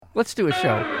Let's do a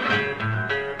show.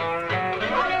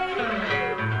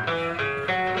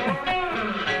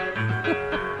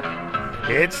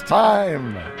 It's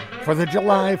time for the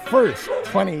July 1st,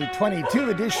 2022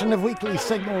 edition of Weekly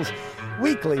Signals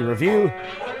Weekly Review,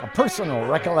 a personal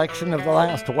recollection of the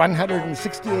last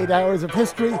 168 hours of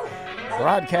history,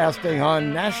 broadcasting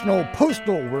on National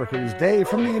Postal Workers Day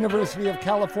from the University of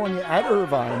California at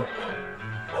Irvine,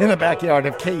 in the backyard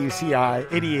of KUCI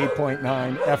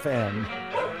 88.9 FM.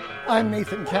 I'm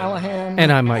Nathan Callahan.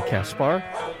 And I'm Mike Kaspar.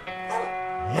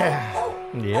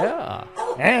 Yeah.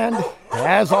 And,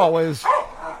 as always,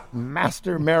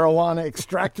 Master Marijuana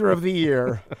Extractor of the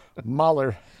Year,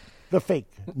 Mahler, the fake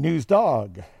news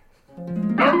dog.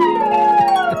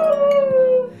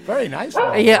 Very nice.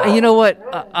 Yeah, you know what?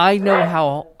 I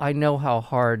know how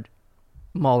hard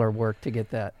Mahler worked to get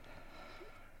that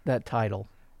title.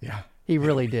 Yeah. He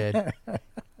really did.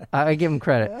 I give him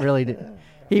credit. Really did.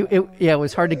 It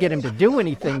was hard to get him to do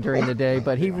anything during the day,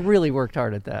 but he really worked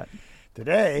hard at that.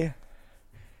 Today,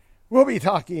 we'll be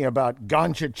talking about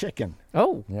Ganja chicken.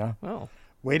 Oh. Yeah. Oh.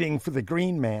 Waiting for the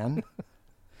green man.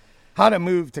 How to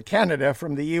move to Canada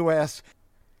from the U.S.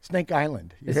 Snake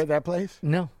Island. You heard that place?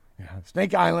 No. Yeah.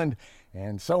 Snake Island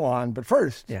and so on. But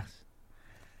first, Yes.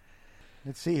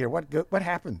 let's see here. What happened in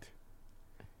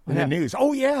What the happened? news?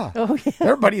 Oh, yeah. Oh, yeah.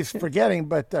 Everybody's forgetting,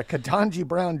 but Ketanji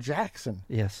Brown Jackson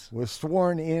Yes. was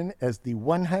sworn in as the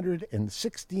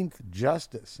 116th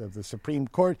Justice of the Supreme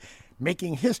Court,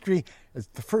 making history as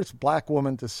the first black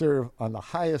woman to serve on the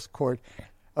highest court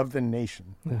of the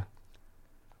nation. Yeah.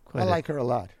 I like her a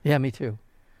lot. Yeah, me too.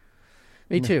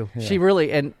 Me too. Yeah. She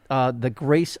really, and the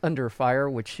grace under fire,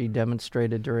 which she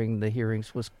demonstrated during the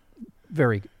hearings, was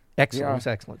very excellent. Yeah. It was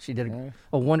excellent. She did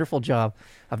a wonderful job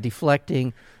of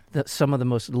deflecting some of the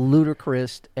most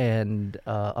ludicrous and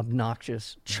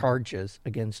obnoxious charges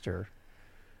against her.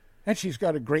 And she's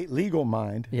got a great legal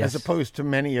mind, Yes. as opposed to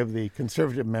many of the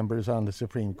conservative members on the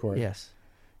Supreme Court. Yes.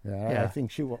 Yeah, Yeah. I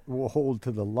think she will hold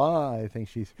to the law. I think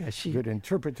she's a good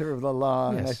interpreter of the law,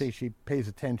 and I Yes. think she pays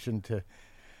attention to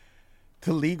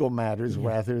legal matters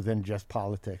rather than just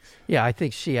politics. Yeah, I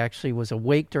think she actually was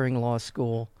awake during law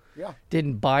school. Yeah.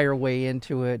 Didn't buy her way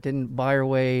into it, didn't buy her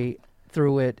way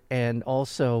through it, and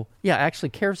also, actually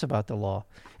cares about the law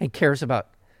and cares about,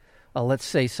 let's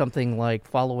say, something like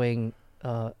following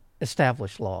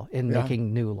established law in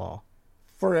making new law.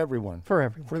 For everyone. For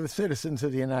everyone. For the citizens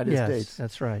of the United Yes, States.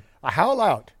 that's right. A howl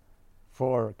out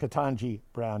for Ketanji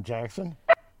Brown Jackson.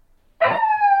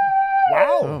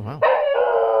 Wow. Oh, wow.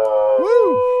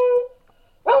 Woo!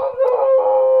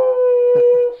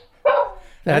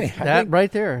 That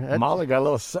right there. That, Mahler got a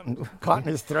little something caught in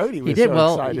his throat. He was he did so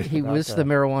well. excited. He about was that. the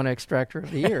marijuana extractor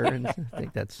of the year, and I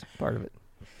think that's part of it.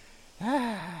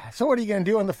 So what are you going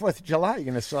to do on the 4th of July? You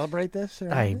going to celebrate this?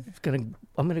 Or I'm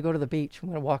gonna go to the beach. I'm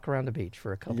gonna walk around the beach for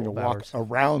a You're couple going of to walk hours.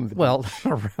 around the Well, beach.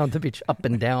 around the beach, up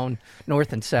and down,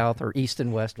 north and south, or east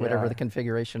and west, whatever Yeah. the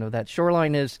configuration of that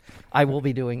shoreline is. I will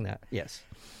be doing that. Yes,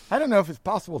 I don't know if it's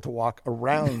possible to walk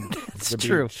around it's the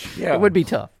true. beach. Yeah. It would be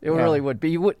tough. It really would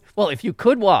be. You would. Well, if you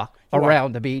could walk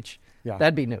around the beach,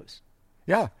 that'd be news.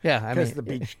 Yeah. Yeah, I Because mean, the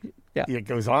beach yeah. it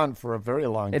goes on for a very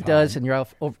long time. It does, and you're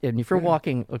off. And if you're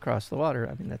walking across the water,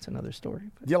 I mean, that's another story.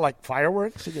 But Do you like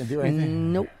fireworks? You can do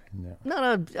anything? nope. No.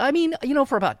 No. I mean,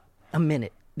 for about a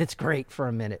minute, that's great for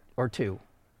a minute or two,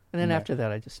 and then after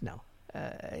that, I just no.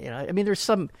 I mean, there's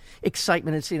some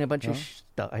excitement in seeing a bunch of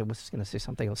stuff. I was going to say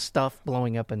something else. Stuff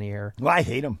blowing up in the air. Well, I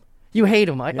hate them. You hate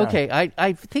them. Yeah. Okay,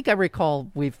 I think I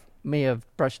recall may have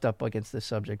brushed up against this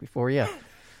subject before. Yeah.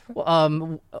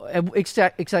 Well,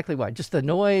 exactly why? Just the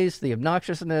noise, the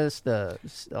obnoxiousness,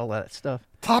 all that stuff.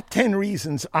 Top 10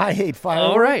 reasons I hate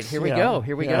fireworks. All right, here we Yeah. go.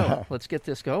 Here we Yeah. go. Let's get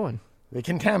this going. They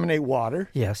contaminate water.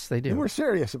 Yes, they do. And we're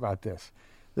serious about this.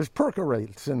 There's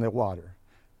perchlorates in the water.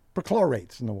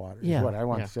 Perchlorates in the water Yeah, is what I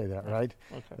want yeah. to say that, right?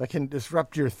 Okay. That can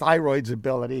disrupt your thyroid's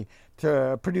ability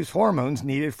to produce hormones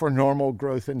needed for normal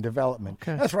growth and development.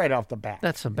 Okay. That's right off the bat.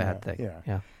 That's a bad Yeah, thing. Yeah.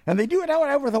 Yeah. And they do it out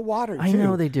over the water, too. I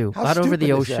know they do. How Out over the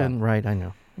stupid is that? ocean. Right, I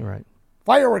know. You're right.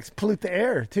 Fireworks pollute the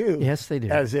air, too. Yes, they do.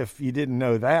 As if you didn't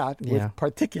know that, Yeah. with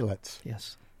particulates.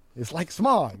 Yes. It's like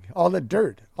smog, all the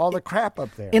dirt, all the crap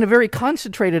up there. In a very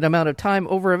concentrated amount of time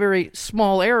over a very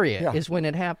small area Yeah. is when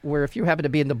it happens, where if you happen to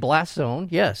be in the blast zone,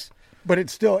 yes. But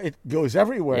it goes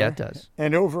everywhere. Yeah, it does.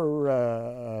 And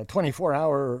over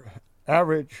 24-hour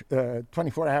average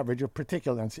of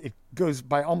particulates, it goes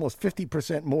by almost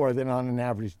 50% more than on an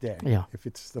average day. Yeah. If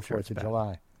it's the Sure, 4th it's of bad.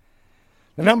 July.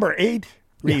 The number 8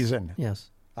 reason Yes.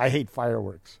 I hate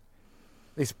fireworks.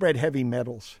 They spread heavy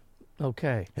metals.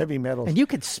 Okay. Heavy metals. And you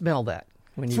could smell that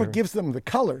when That's you what gives them the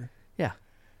color. Yeah.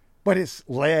 But it's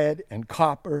lead and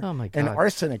copper Oh, my and God.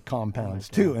 arsenic compounds,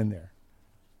 too, in there.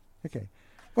 Okay.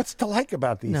 What's to like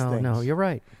about these things? No, you're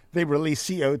right. They release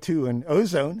CO2 and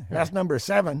ozone. That's number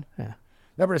 7. Yeah.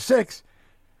 Number 6,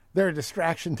 they're a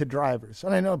distraction to drivers.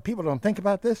 And I know people don't think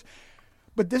about this,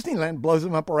 but Disneyland blows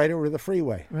them up right over the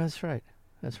freeway. That's right.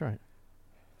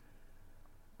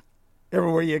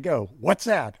 Everywhere you go. What's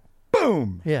that?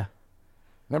 Boom! Yeah.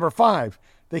 Number 5,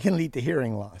 they can lead to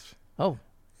hearing loss. Oh.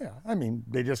 Yeah, I mean,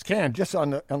 they just can, just on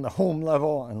the home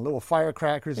level and little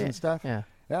firecrackers and stuff. Yeah.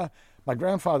 Yeah. My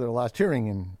grandfather lost hearing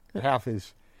in half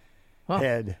his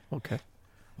head Okay.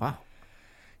 Wow.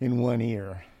 in one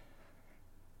ear.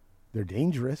 They're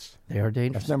dangerous. They are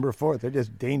dangerous. That's number 4. They're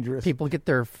just dangerous. People get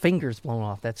their fingers blown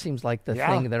off. That seems like the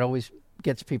thing that always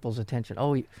gets people's attention.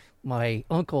 Oh, my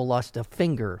uncle lost a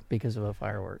finger because of a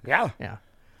firework. Yeah. Yeah.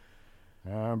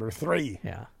 Number 3,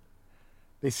 Yeah.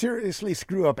 they seriously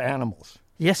screw up animals.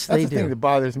 Yes, That's they the do. thing that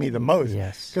bothers me the most.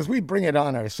 Yes. Because we bring it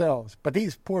on ourselves. But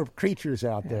these poor creatures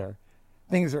out there,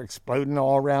 things are exploding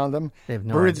all around them. They have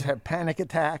no Birds idea. have panic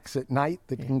attacks at night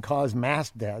that can cause mass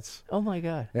deaths. Oh, my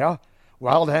God. Yeah.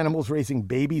 Wild animals raising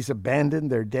babies abandon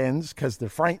their dens because they're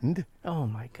frightened. Oh,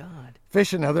 my God.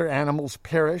 Fish and other animals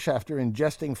perish after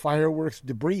ingesting fireworks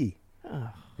debris.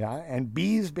 Oh, Yeah. And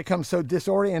bees become so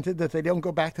disoriented that they don't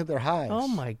go back to their hives. oh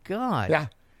my God. Yeah.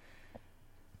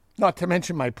 Not to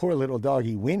mention my poor little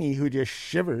doggy Winnie, who just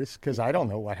shivers because I don't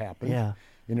know what happened Yeah.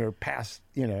 in her past,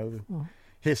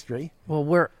 history. Well,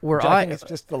 where I think it's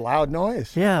just the loud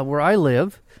noise. Yeah, where I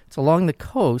live, it's along the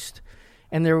coast,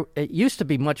 and it used to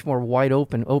be much more wide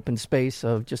open space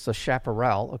of just a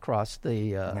chaparral across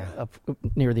the up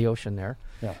near the ocean there.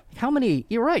 Yeah.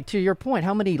 You're right, to your point,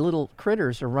 how many little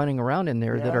critters are running around in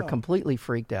there that are Yeah. completely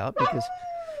freaked out because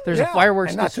there's a Yeah,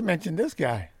 fireworks and not to mention this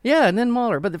guy. Yeah, and then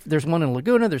Mahler, but there's one in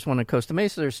Laguna, there's one in Costa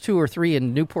Mesa, there's 2 or 3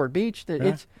 in Newport Beach.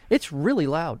 It's really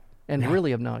loud and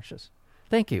really obnoxious.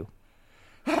 Thank you.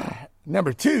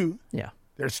 Number 2, Yeah,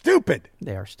 they're stupid.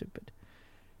 they are stupid.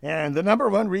 And the number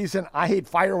 1 reason I hate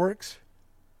fireworks,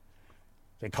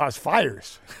 they cause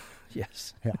fires.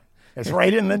 Yes. Yeah. It's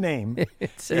right in the name.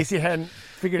 It's, In case you hadn't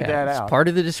figured that it's out. part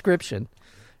of the description.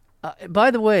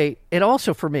 By the way, it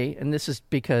also for me, and this is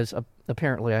because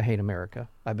apparently I hate America,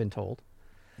 I've been told.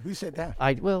 Who said that?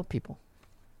 People.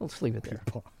 Let's leave it there.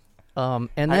 People. And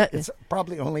that It's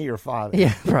probably only your father.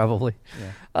 yeah, probably.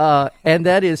 And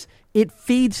that is, it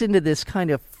feeds into this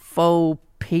kind of faux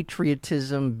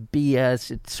patriotism BS.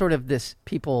 It's sort of this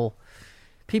people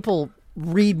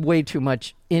read way too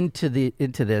much into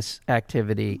this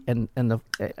activity, and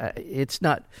it's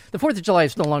not, the 4th of July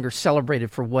is no longer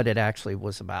celebrated for what it actually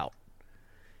was about.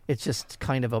 It's just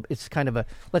kind of a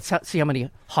let's see how many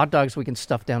hot dogs we can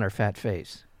stuff down our fat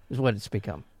face is what it's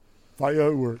become.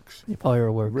 Fireworks.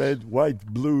 Fireworks. Red, white,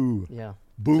 blue. Yeah.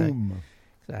 Boom.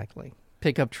 Exactly.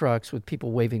 Pickup trucks with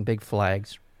people waving big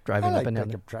flags driving I like up and down.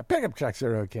 pickup trucks. Pickup trucks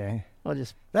are okay. I'll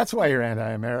just That's why you're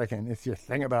anti-American. It's your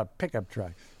thing about pickup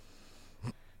trucks.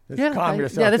 Just Yeah, calm I-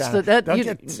 yourself yeah, that's down. the- that- Don't you-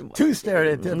 get too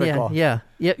stereotypical. Yeah.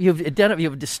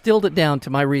 You've distilled it down to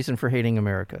my reason for hating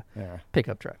America. Yeah.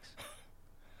 Pickup trucks.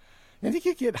 You think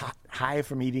you get high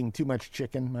from eating too much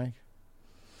chicken, Mike?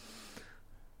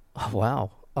 Oh,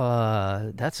 wow.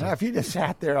 That's Now, a if you just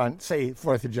sat there on, say,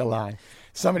 4th of July,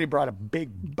 somebody brought a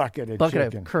big bucket of bucket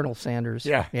chicken. of Colonel Sanders.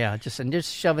 Yeah. Yeah. Just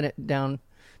shoving it down,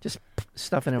 just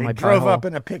stuffing it in They my drove pie up hole.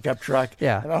 in a pickup truck.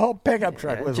 Yeah. And the whole pickup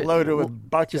truck was loaded with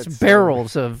buckets. Just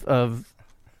barrels of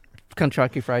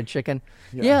Kentucky Fried Chicken.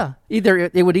 Yeah.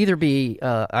 It would either be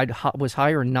was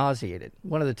high or nauseated.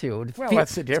 One of the two. It Well,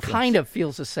 what's the difference? It kind of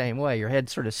feels the same way. Your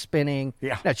head's sort of spinning.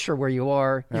 Yeah. Not sure where you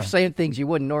are. You're saying things you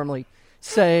wouldn't normally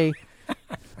say.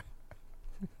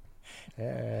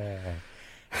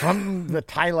 From the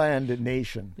Thailand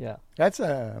Nation. Yeah. That's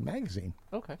a magazine.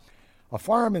 Okay. A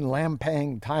farm in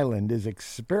Lampang, Thailand is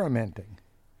experimenting.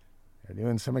 They're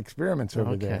doing some experiments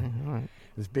over there. All right.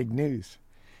 It's big news.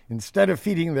 Instead of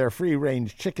feeding their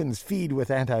free-range chickens feed with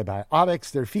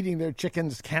antibiotics, they're feeding their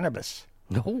chickens cannabis.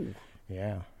 Oh.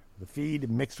 Yeah, the feed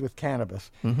mixed with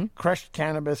cannabis. Mm-hmm. Crushed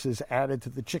cannabis is added to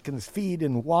the chicken's feed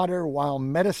and water, while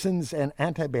medicines and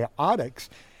antibiotics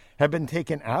have been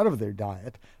taken out of their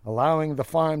diet, allowing the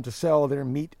farm to sell their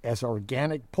meat as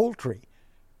organic poultry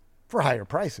for higher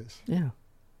prices. Yeah.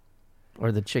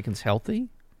 Are the chickens healthy?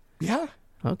 Yeah,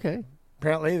 Okay.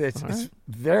 apparently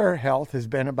their health has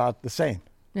been about the same.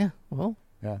 Yeah. Well.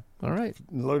 Yeah. All right.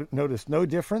 Notice no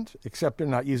difference, except they're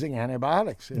not using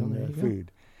antibiotics in their food.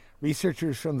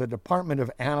 Researchers from the Department of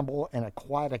Animal and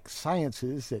Aquatic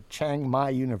Sciences at Chiang Mai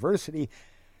University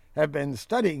have been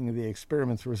studying the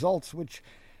experiment's results, which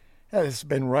has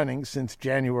been running since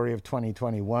January of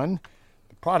 2021.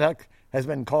 The product has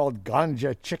been called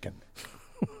ganja chicken.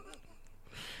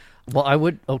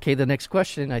 Well, the next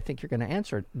question, I think you're going to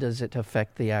answer it. Does it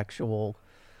affect the actual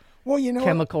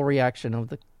chemical reaction of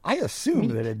the... I assume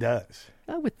that it does.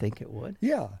 I would think it would.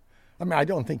 Yeah. I mean, I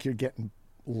don't think you're getting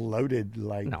loaded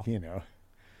like,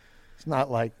 it's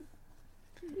not like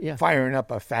firing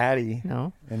up a fatty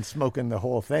and smoking the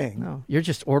whole thing. No, you're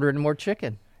just ordering more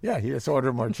chicken. Yeah, you just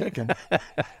order more chicken.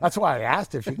 That's why I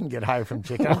asked if you can get high from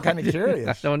chicken. I'm kind of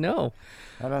curious. I don't know.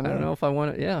 I don't know if I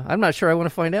want to. Yeah, I'm not sure I want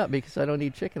to find out because I don't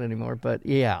eat chicken anymore. But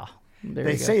yeah,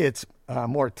 they say it's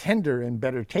more tender and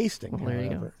better tasting. Well, there you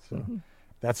go. So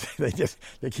that's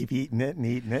they keep eating it and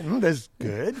eating it. That's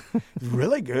good. It's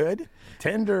really good.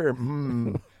 Tender.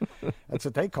 That's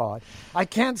what they call it. I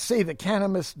can't say that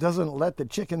cannabis doesn't let the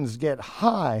chickens get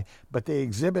high, but they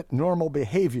exhibit normal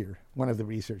behavior, one of the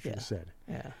researchers said.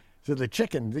 Yeah. So the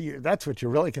chicken, that's what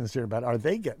you're really concerned about. Are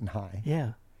they getting high?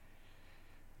 Yeah.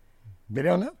 They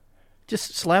don't know.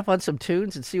 Just slap on some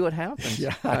tunes and see what happens.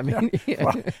 Yeah. I mean,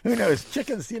 well, who knows?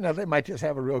 Chickens, they might just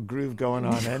have a real groove going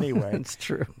on anyway. It's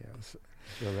true. Yes.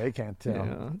 So they can't tell.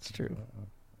 Yeah, that's true.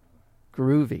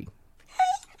 Groovy.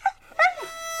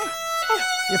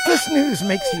 If this news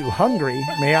makes you hungry,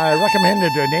 may I recommend a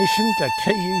donation to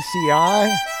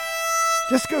KUCI?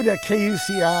 Just go to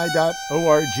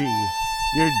KUCI.org.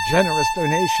 Your generous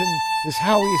donation is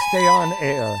how we stay on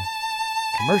air.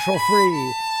 Commercial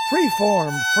free, free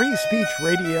form, free speech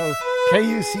radio,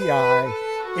 KUCI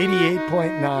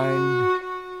 88.9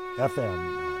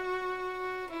 FM.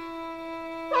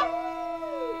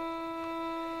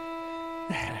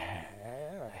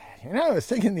 I was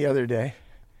thinking the other day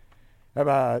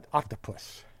about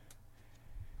octopus.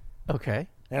 Okay.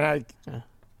 And I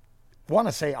want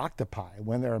to say octopi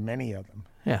when there are many of them.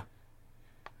 Yeah.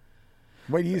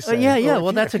 What do you say? Yeah.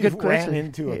 Well, that's a good question. Ran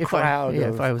into a crowd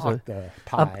of if I was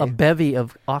octopi. a bevy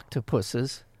of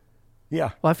octopuses.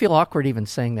 Yeah. Well, I feel awkward even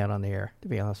saying that on the air, to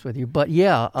be honest with you. But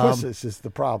yeah. Pusses is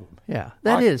the problem. Yeah.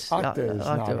 That is. Octa is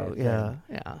not our yeah. thing.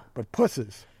 Yeah. But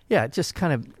pusses. Yeah, just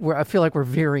kind of, I feel like we're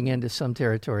veering into some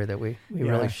territory that we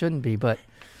really shouldn't be. But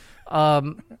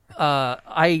Do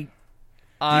you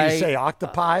say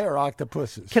octopi or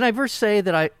octopuses? Can I first say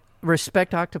that I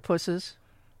respect octopuses?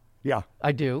 Yeah.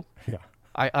 I do. Yeah.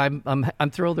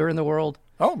 I'm thrilled they're in the world.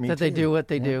 Oh, me that too. They do what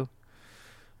they do.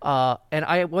 And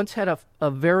I once had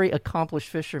a very accomplished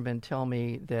fisherman tell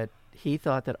me that he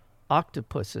thought that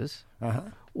octopuses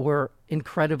were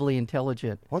incredibly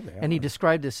intelligent. Well, they and he are.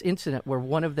 described this incident where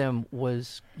one of them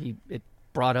it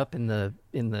brought up in the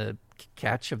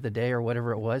catch of the day or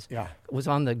whatever it was. Yeah. Was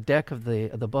on the deck of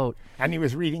the boat. And he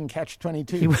was reading Catch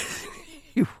 22.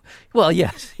 Well,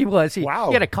 yes, he was. He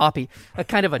had a copy, a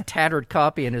kind of a tattered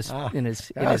copy in his so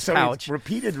pouch. It's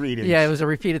repeated reading. Yeah, it was a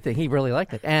repeated thing. He really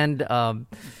liked it, and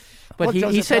but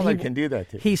he said he can do that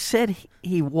too. He said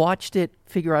he watched it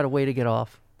figure out a way to get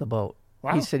off the boat.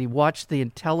 Wow. He said he watched the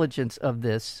intelligence of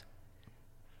this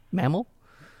mammal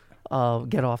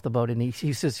get off the boat, and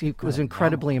he says he was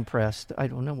incredibly impressed. I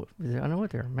don't know what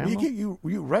they're mammal. You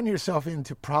run yourself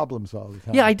into problems all the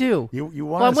time. Yeah, I do. You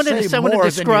want to say I want more to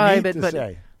describe than you need it, to but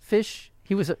say. fish.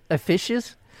 He was a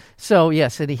fishes. So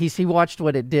yes, and he watched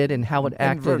what it did and how it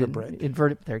acted.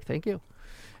 Invertebrate. Thank you.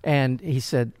 And he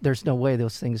said, "There's no way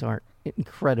those things aren't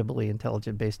incredibly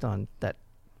intelligent based on that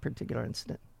particular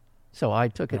incident." So I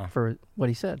took it for what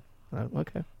he said.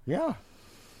 Okay. Yeah.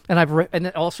 And and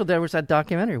then also there was that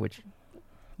documentary, which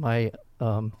won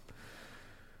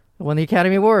the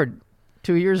Academy Award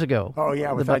 2 years ago. Oh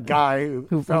yeah, with that guy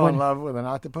who fell in love with an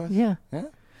octopus. Yeah. Yeah.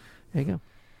 There you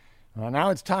go. Now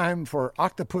it's time for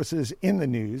Octopuses in the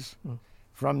News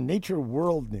from Nature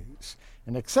World News.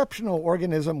 An exceptional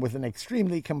organism with an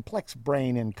extremely complex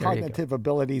brain and cognitive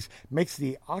abilities makes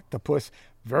the octopus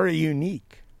very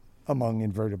unique among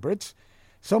invertebrates,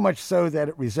 so much so that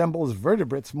it resembles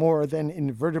vertebrates more than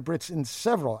invertebrates in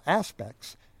several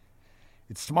aspects.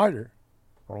 It's smarter,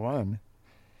 for one.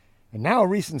 And now a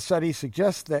recent study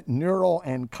suggests that neural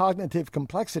and cognitive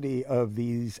complexity of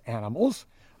these animals,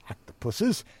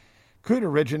 octopuses, could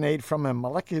originate from a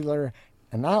molecular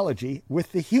analogy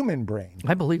with the human brain.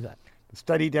 I believe that. The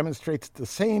study demonstrates the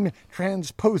same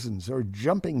transposons or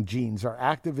jumping genes are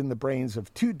active in the brains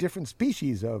of two different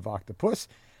species of octopus,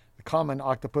 the common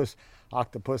octopus,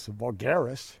 Octopus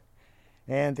vulgaris,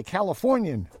 and the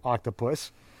Californian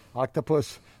octopus,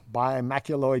 Octopus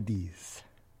bimaculoides.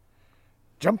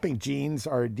 Jumping genes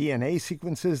are DNA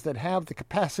sequences that have the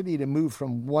capacity to move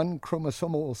from one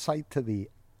chromosomal site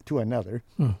to another.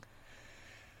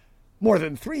 More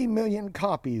than 3 million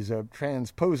copies of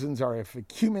transposons are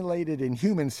accumulated in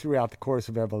humans throughout the course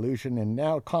of evolution and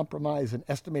now comprise an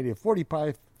estimated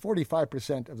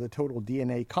 45% of the total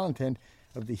DNA content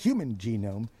of the human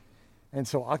genome. And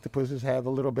so octopuses have a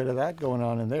little bit of that going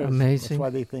on in theirs. Amazing. That's why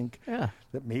they think Yeah.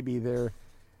 that maybe they're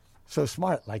so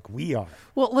smart like we are.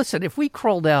 Well, listen, if we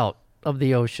crawled out of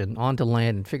the ocean onto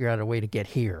land and figured out a way to get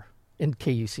here in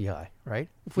KUCI, right?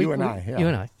 If You and I, yeah. You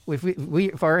and I.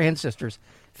 If our ancestors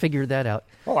figured that out.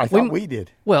 Oh, I thought we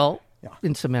did. Well, Yeah.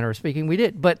 in some manner of speaking, we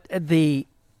did. But the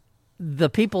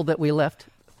people that we left,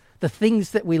 the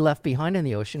things that we left behind in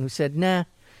the ocean who said, nah,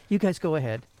 you guys go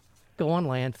ahead, go on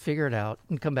land, figure it out,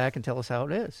 and come back and tell us how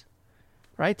it is.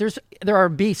 Right? There are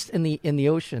beasts in the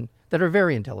ocean that are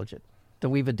very intelligent that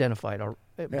we've identified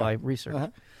by research. Uh-huh.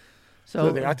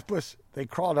 So the octopus, they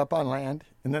crawled up on land,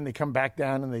 and then they come back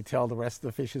down and they tell the rest of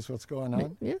the fishes what's going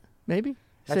on. yeah, maybe.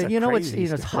 That's Say, a it's crazy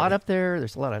it's story. hot up there.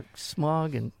 There's a lot of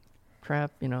smog and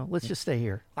crap. Let's just stay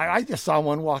here. I just saw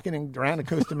one walking around the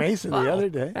Costa Mesa the other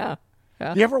day. Yeah.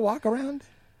 Do you ever walk around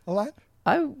a lot?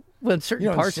 In certain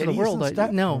in parts of the cities world, and stuff?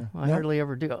 I No? hardly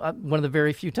ever do. One of the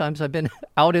very few times I've been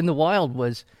out in the wild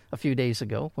was a few days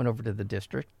ago. Went over to the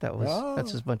district.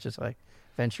 That's as much as I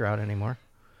venture out anymore.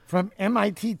 From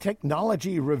MIT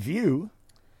Technology Review,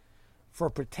 for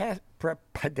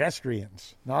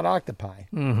pedestrians, not octopi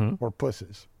or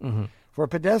pusses, for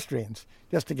pedestrians,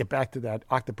 just to get back to that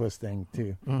octopus thing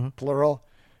too, plural,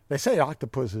 they say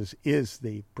octopuses is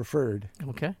the preferred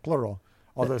Okay. plural,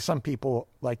 although some people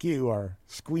like you are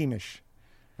squeamish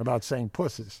about saying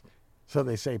pusses. So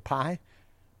they say pie,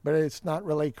 but it's not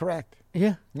really correct.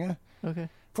 Yeah. Yeah. Okay.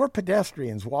 For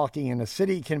pedestrians, walking in a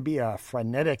city can be a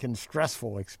frenetic and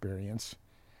stressful experience.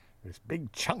 There's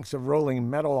big chunks of rolling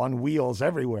metal on wheels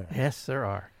everywhere. Yes, there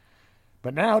are.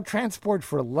 But now Transport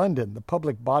for London, the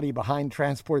public body behind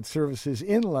transport services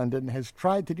in London, has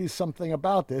tried to do something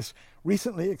about this,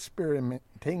 recently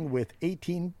experimenting with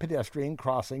 18 pedestrian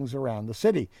crossings around the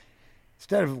city.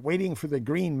 Instead of waiting for the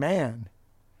green man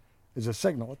as a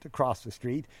signal to cross the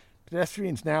street,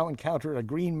 pedestrians now encounter a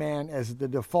green man as the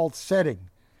default setting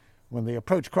when they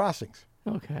approach crossings.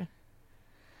 Okay.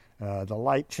 The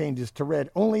light changes to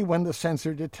red only when the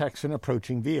sensor detects an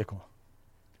approaching vehicle.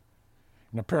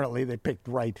 And apparently they picked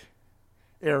right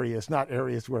areas, not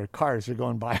areas where cars are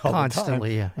going by all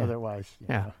Constantly, the time. yeah. Otherwise,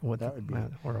 Yeah. that would be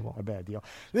horrible. a bad deal.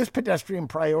 This pedestrian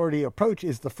priority approach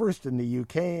is the first in the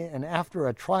UK, and after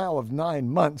a trial of 9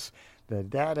 months, the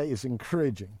data is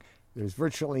encouraging. There's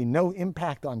virtually no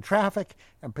impact on traffic,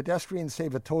 and pedestrians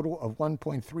save a total of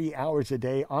 1.3 hours a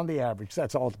day on the average.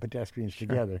 That's all the pedestrians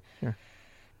together. Sure.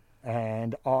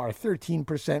 And are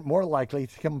 13% more likely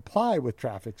to comply with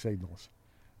traffic signals.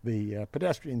 The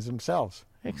pedestrians themselves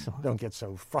Excellent. don't get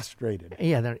so frustrated.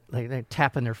 Yeah, they're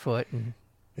tapping their foot and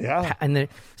Yeah. and they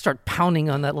start pounding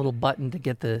on that little button to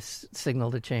get the signal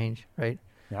to change. Right?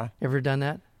 Yeah. Ever done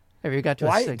that? Have you got to?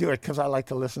 Well, I do it because I like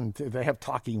to listen to. They have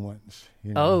talking ones.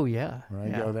 You know, Oh yeah.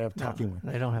 right? Yeah. They have No, talking ones.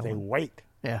 They don't have They one. wait,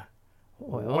 Yeah.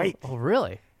 Oh, Wait. Oh,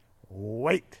 really?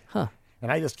 wait, Huh.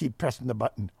 and I just keep pressing the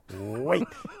button. Wait,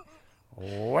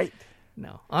 wait.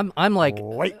 No. I'm like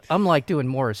Wait. I'm like doing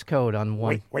Morse code on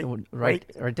one Wait, right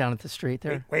wait. right down at the street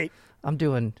there. Wait, I'm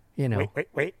doing,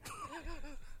 wait.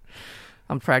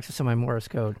 I'm practicing my Morse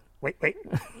code. Wait.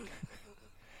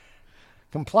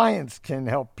 Compliance can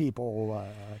help people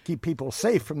keep people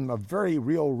safe from a very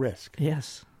real risk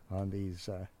Yes. on these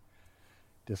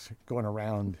just going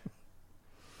around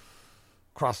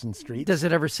crossing streets. Does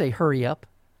it ever say hurry up?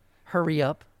 Hurry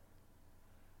up.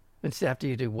 It's after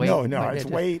you do wait. no, Might it's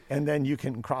it- wait, and then you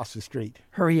can cross the street.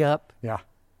 Hurry up. Yeah.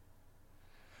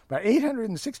 About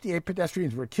 868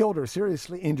 pedestrians were killed or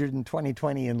seriously injured in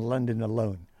 2020 in London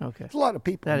alone. Okay. It's a lot of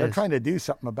people. That They're is. trying to do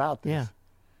something about this.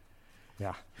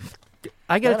 Yeah. Yeah.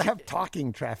 I Gotta got have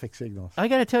talking traffic signals. I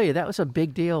got to tell you, that was a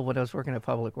big deal when I was working at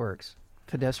Public Works.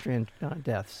 Pedestrian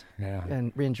deaths Yeah.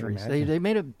 and injuries. Imagine. They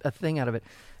made a thing out of it.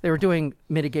 They were doing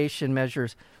mitigation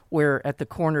measures where at the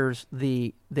corners,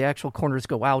 the actual corners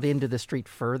go out into the street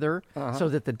further so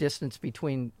that the distance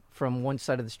from one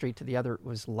side of the street to the other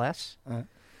was less. Uh-huh.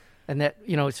 And that,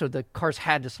 so the cars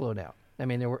had to slow down. I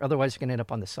mean, otherwise you're going to end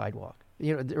up on the sidewalk,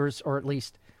 or at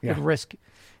least Yeah. with risk.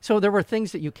 So there were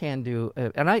things that you can do.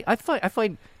 And I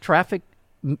find traffic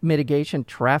mitigation,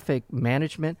 traffic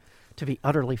management to be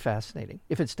utterly fascinating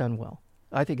if it's done well.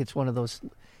 I think it's one of those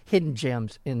hidden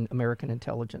gems in American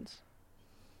intelligence,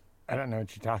 I don't know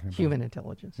what you're talking about. human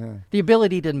intelligence. Yeah. The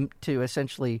ability to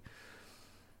essentially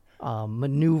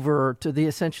maneuver, to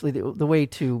the way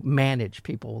to manage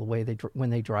people, the way when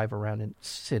they drive around in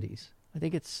cities. I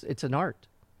think it's an art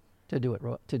to do it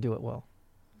well.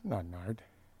 Not an art.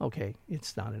 Okay,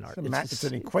 it's not an art. It's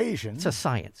an equation. It's a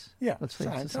science. Yeah, Let's say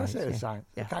science. it's a I'll say science. it's science.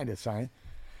 Yeah. A kind of science.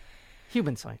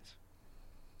 Human science.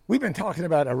 We've been talking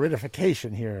about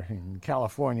aridification here in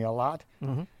California a lot.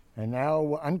 Mm-hmm. And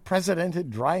now unprecedented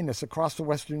dryness across the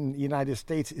western United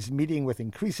States is meeting with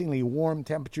increasingly warm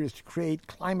temperatures to create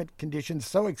climate conditions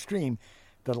so extreme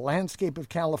that the landscape of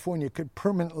California could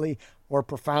permanently or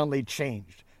profoundly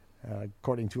change,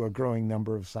 according to a growing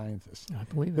number of scientists. I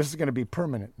believe it. This is going to be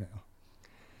permanent now.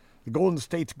 The Golden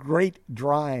State's Great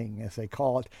Drying, as they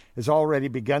call it, has already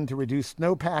begun to reduce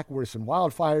snowpack, worsen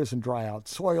wildfires, and dry out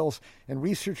soils, and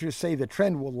researchers say the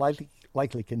trend will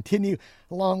likely continue,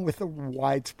 along with the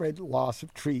widespread loss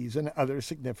of trees and other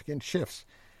significant shifts.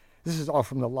 This is all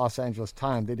from the Los Angeles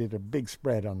Times. They did a big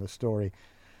spread on the story.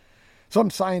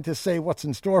 Some scientists say what's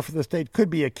in store for the state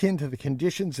could be akin to the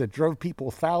conditions that drove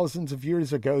people thousands of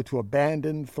years ago to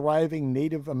abandon thriving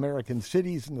Native American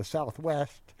cities in the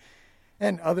Southwest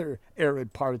and other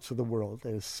arid parts of the world,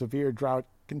 as severe drought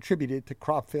contributed to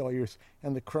crop failures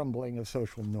and the crumbling of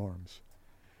social norms.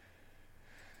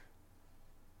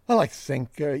 I like to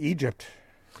think Egypt,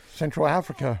 Central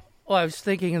Africa. Well, I was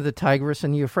thinking of the Tigris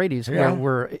and Euphrates, Yeah.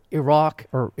 where Iraq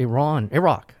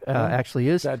actually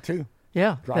is. That too.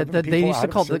 Yeah, Driving that they people used to out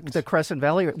of call certain- the Crescent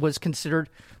Valley was considered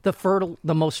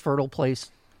the most fertile place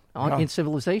in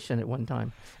civilization at one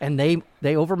time, and they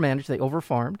overmanaged, they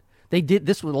overfarmed. They did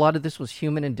this. A lot of this was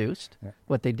human induced. Yeah.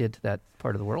 What they did to that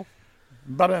part of the world.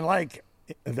 But unlike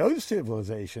those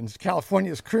civilizations,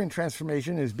 California's current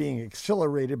transformation is being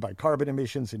accelerated by carbon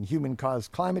emissions and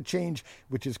human-caused climate change,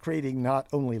 which is creating not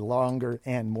only longer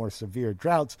and more severe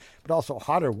droughts, but also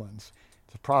hotter ones.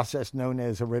 It's a process known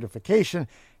as aridification,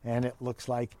 and it looks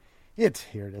like it's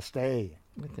here to stay.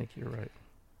 I think you're right.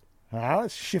 Now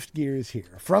let's shift gears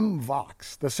here. From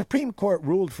Vox, the Supreme Court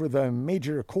ruled for the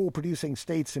major coal-producing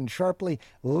states and sharply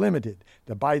limited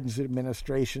the Biden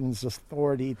administration's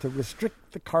authority to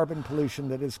restrict the carbon pollution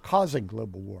that is causing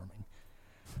global warming.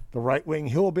 The right-wing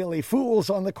hillbilly fools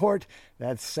on the court,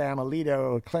 that's Sam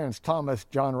Alito, Clarence Thomas,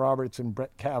 John Roberts, and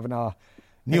Brett Kavanaugh,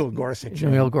 Neil Gorsuch,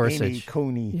 Amy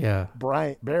Coney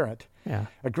Barrett,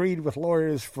 agreed with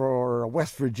lawyers for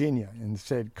West Virginia and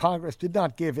said Congress did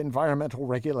not give environmental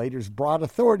regulators broad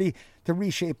authority to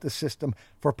reshape the system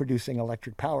for producing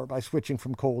electric power by switching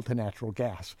from coal to natural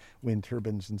gas, wind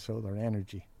turbines, and solar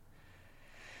energy.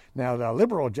 Now, the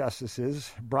liberal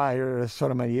justices, Breyer,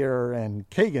 Sotomayor, and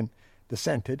Kagan,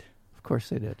 dissented. Of course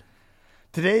they did.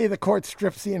 Today, the court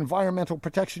strips the Environmental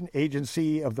Protection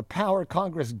Agency of the power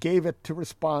Congress gave it to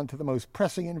respond to the most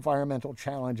pressing environmental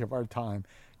challenge of our time,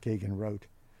 Kagan wrote.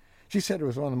 She said it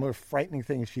was one of the most frightening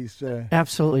things she's...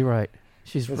 absolutely right.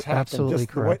 She's absolutely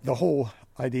correct. The whole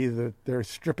idea that they're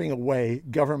stripping away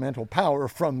governmental power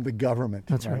from the government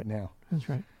right now. That's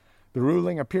right. The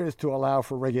ruling appears to allow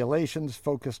for regulations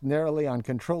focused narrowly on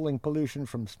controlling pollution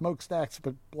from smokestacks,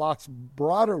 but blocks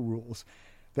broader rules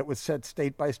that would set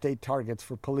state-by-state targets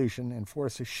for pollution and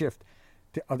force a shift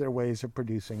to other ways of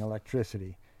producing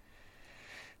electricity.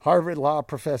 Harvard Law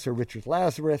professor Richard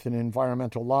Lazarus, an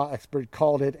environmental law expert,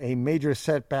 called it a major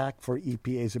setback for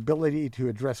EPA's ability to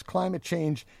address climate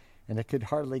change, and it could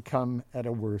hardly come at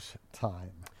a worse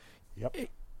time. Yep.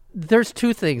 There's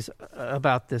two things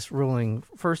about this ruling.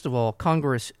 First of all,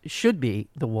 Congress should be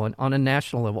the one on a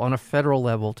national level, on a federal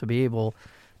level, to be able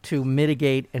to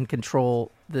mitigate and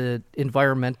control the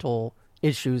environmental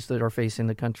issues that are facing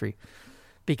the country.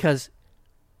 Because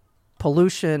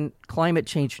pollution, climate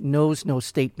change knows no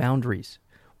state boundaries.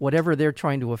 Whatever they're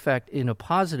trying to affect in a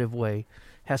positive way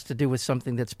has to do with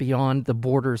something that's beyond the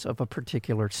borders of a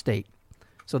particular state.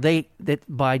 So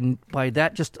by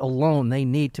that just alone, they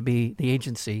need to be the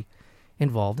agency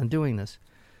involved in doing this.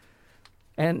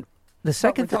 And the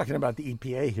second we're talking about the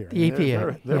EPA here. The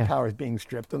EPA. Their power is being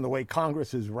stripped, and the way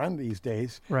Congress is run these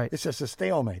days, it's just a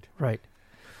stalemate. Right.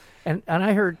 And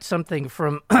I heard something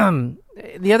from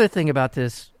the other thing about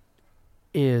this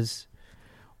is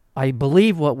I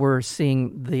believe what we're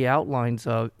seeing the outlines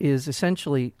of is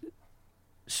essentially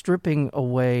stripping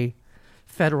away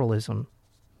federalism.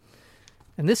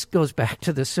 And this goes back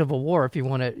to the Civil War.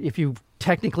 If you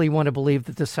technically want to believe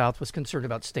that the South was concerned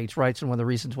about states' rights, and one of the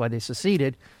reasons why they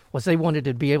seceded was they wanted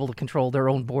to be able to control their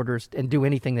own borders and do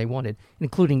anything they wanted,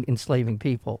 including enslaving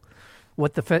people.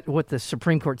 What the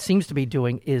Supreme Court seems to be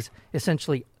doing is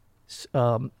essentially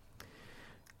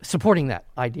supporting that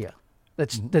idea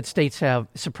that states have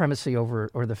supremacy over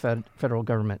the federal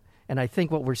government. And I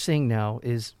think what we're seeing now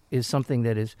is something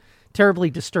that is terribly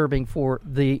disturbing for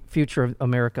the future of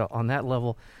America on that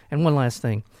level. And one last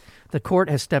thing. The court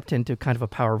has stepped into kind of a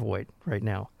power void right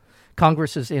now.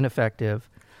 Congress is ineffective.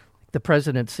 The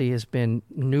presidency has been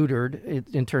neutered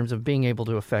in terms of being able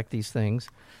to affect these things.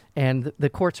 And the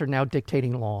courts are now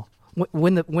dictating law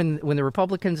when the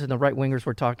Republicans and the right wingers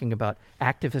were talking about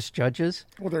activist judges.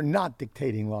 Well, they're not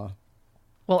dictating law.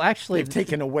 Well, actually, They've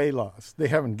taken away laws. They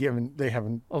haven't.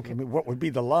 Okay. I mean, what would be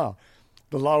the law?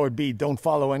 The law would be don't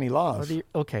follow any laws.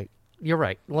 Okay, you're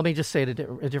right. Let me just say it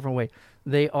a different way.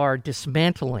 They are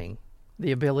dismantling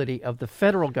the ability of the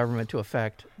federal government to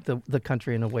affect the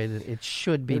country in a way that it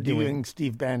should be doing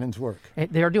Steve Bannon's work. And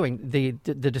they are doing the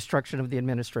destruction of the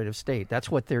administrative state.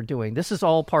 That's what they're doing. This is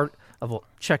all part of a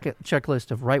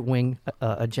checklist of right-wing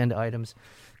agenda items.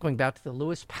 Going back to the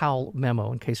Lewis Powell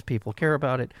memo, in case people care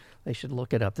about it, they should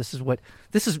look it up.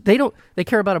 They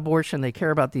care about abortion, they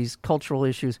care about these cultural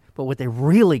issues, but what they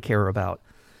really care about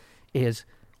is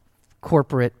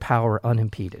corporate power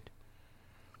unimpeded.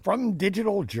 From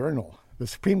Digital Journal, the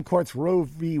Supreme Court's Roe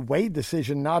v. Wade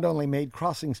decision not only made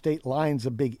crossing state lines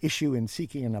a big issue in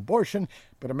seeking an abortion,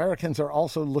 but Americans are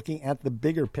also looking at the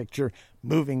bigger picture,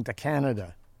 moving to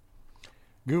Canada.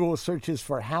 Google searches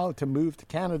for how to move to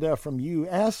Canada from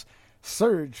U.S.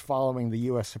 surged following the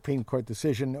U.S. Supreme Court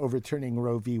decision overturning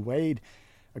Roe v. Wade,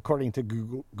 according to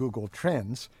Google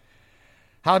Trends.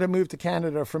 How to move to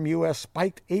Canada from U.S.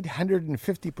 spiked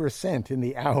 850% in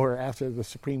the hour after the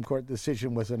Supreme Court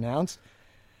decision was announced.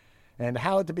 And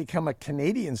how to become a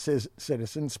Canadian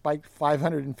citizen spiked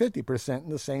 550% in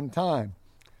the same time.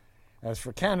 As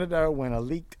for Canada, when a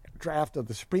leaked draft of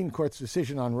the Supreme Court's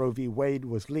decision on Roe v. Wade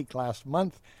was leaked last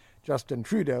month, Justin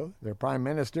Trudeau, their prime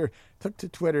minister, took to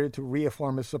Twitter to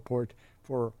reaffirm his support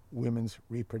for women's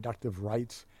reproductive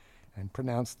rights and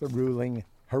pronounced the ruling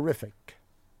horrific.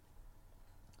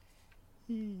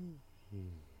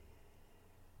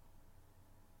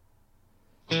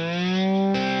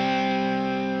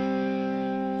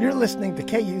 You're listening to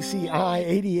KUCI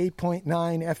 88.9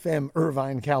 FM,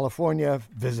 Irvine, California.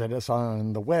 Visit us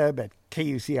on the web at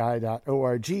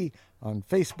kuci.org, on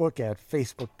Facebook at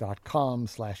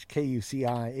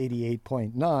facebook.com/KUCI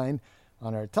 88.9,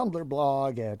 on our Tumblr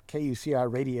blog at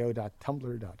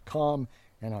kuciradio.tumblr.com,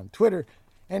 and on Twitter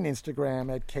and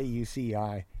Instagram at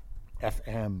KUCI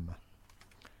FM.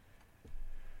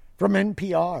 From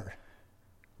NPR,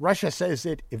 Russia says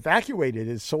it evacuated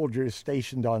its soldiers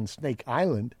stationed on Snake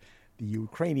Island, the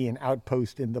Ukrainian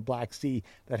outpost in the Black Sea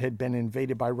that had been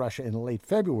invaded by Russia in late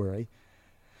February.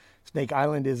 Snake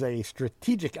Island is a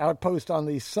strategic outpost on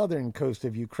the southern coast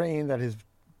of Ukraine that has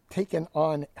taken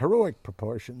on heroic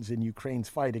proportions in Ukraine's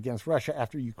fight against Russia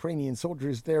after Ukrainian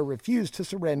soldiers there refused to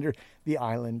surrender the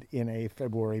island in a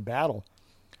February battle.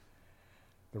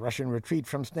 The Russian retreat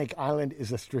from Snake Island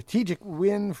is a strategic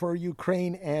win for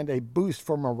Ukraine and a boost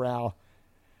for morale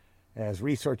as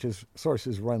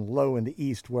sources run low in the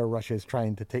east where Russia is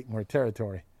trying to take more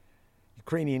territory.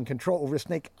 Ukrainian control over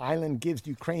Snake Island gives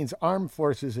Ukraine's armed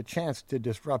forces a chance to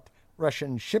disrupt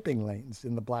Russian shipping lanes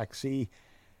in the Black Sea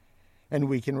and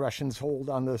weaken Russians' hold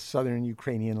on the southern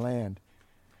Ukrainian land.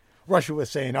 Russia was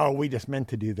saying, we just meant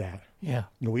to do that. Yeah.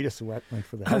 We just went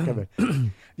for the heck of it.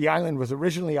 The island was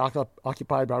originally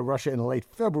occupied by Russia in late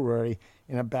February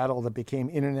in a battle that became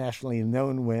internationally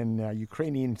known when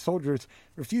Ukrainian soldiers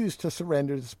refused to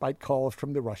surrender despite calls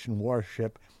from the Russian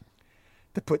warship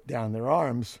to put down their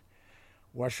arms.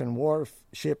 Russian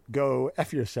warship, go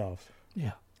F yourself.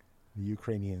 Yeah. The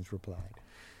Ukrainians replied.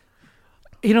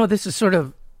 This is sort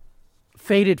of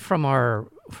faded from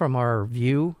our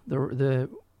view, the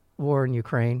war in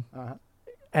Ukraine. Uh-huh.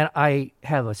 And I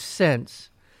have a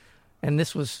sense, and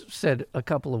this was said a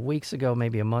couple of weeks ago,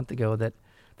 maybe a month ago, that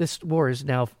this war is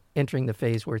now entering the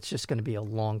phase where it's just going to be a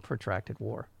long, protracted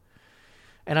war.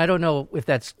 And I don't know if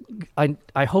that's,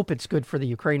 I hope it's good for the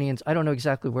Ukrainians. I don't know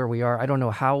exactly where we are. I don't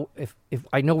know how, if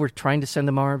I know we're trying to send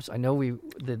them arms. I know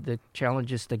the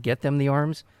challenge is to get them the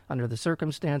arms under the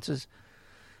circumstances.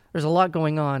 There's a lot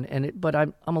going on, but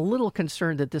I'm a little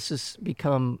concerned that this has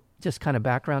become just kind of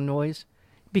background noise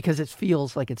because it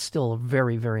feels like it's still a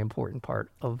very, very important part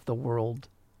of the world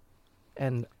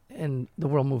and the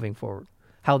world moving forward,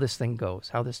 how this thing goes,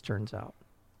 how this turns out.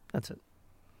 That's it.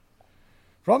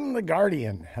 From The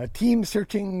Guardian, a team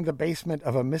searching the basement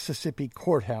of a Mississippi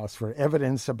courthouse for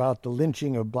evidence about the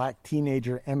lynching of black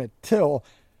teenager Emmett Till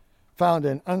found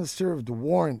an unserved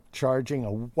warrant charging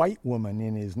a white woman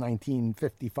in his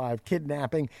 1955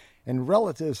 kidnapping, and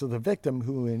relatives of the victim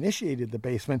who initiated the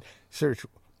basement search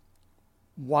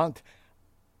want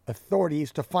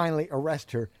authorities to finally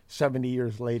arrest her 70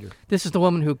 years later. This is the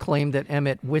woman who claimed that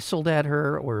Emmett whistled at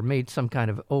her or made some kind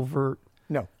of overt...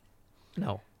 No.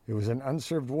 It was an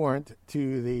unserved warrant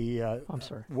to the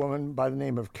woman by the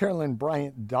name of Carolyn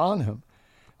Bryant Donham,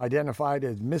 identified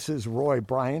as Mrs. Roy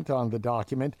Bryant on the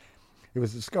document. It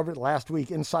was discovered last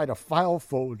week inside a file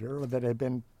folder that had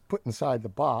been put inside the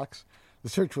box. The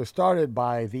search was started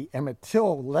by the Emmett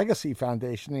Till Legacy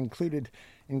Foundation and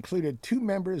included 2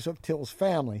 members of Till's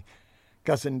family,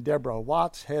 cousin Deborah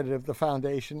Watts, head of the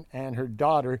foundation, and her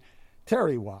daughter,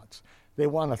 Terry Watts. They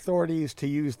want authorities to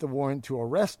use the warrant to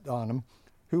arrest Donham,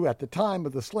 who at the time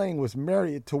of the slaying was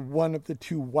married to one of the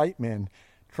 2 white men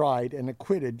tried and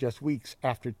acquitted just weeks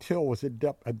after Till was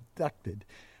abducted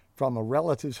from a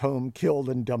relative's home, killed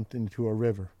and dumped into a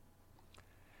river.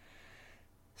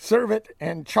 "Serve it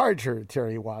and charge her,"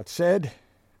 Terry Watts said.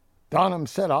 Donham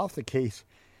set off the case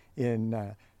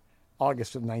in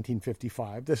August of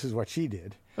 1955. This is what she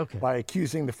did. Okay. By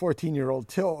accusing the 14-year-old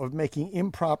Till of making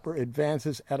improper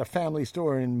advances at a family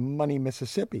store in Money,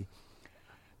 Mississippi.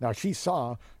 Now, she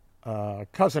saw a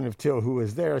cousin of Till who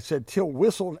was there, said Till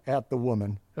whistled at the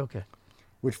woman, Okay.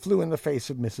 which flew in the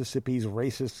face of Mississippi's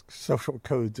racist social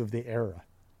codes of the era.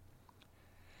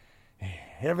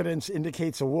 Evidence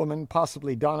indicates a woman,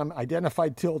 possibly Donham,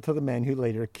 identified Till to the men who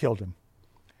later killed him.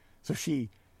 So she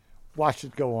watched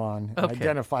it go on and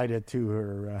identified it to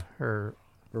her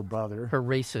brother. Her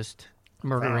racist,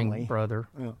 murdering family. brother.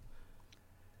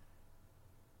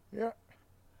 Yeah.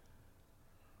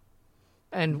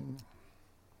 And,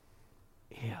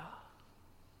 yeah.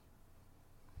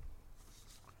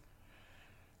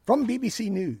 From BBC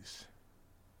News.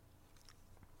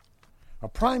 A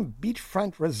prime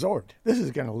beachfront resort. This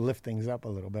is going to lift things up a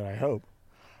little bit, I hope.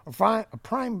 A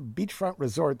prime beachfront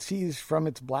resort seized from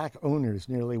its black owners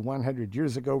nearly 100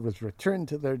 years ago was returned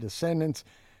to their descendants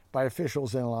by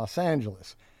officials in Los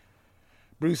Angeles.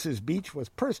 Bruce's Beach was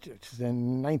purchased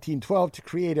in 1912 to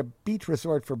create a beach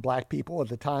resort for black people at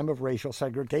the time of racial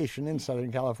segregation in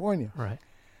Southern California. Right.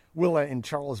 Willa and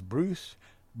Charles Bruce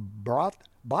bought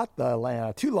the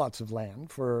land, 2 lots of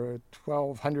land for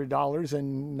 $1,200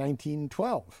 in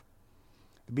 1912.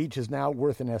 The beach is now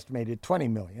worth an estimated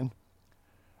 $20 million.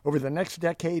 Over the next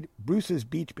decade, Bruce's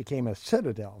Beach became a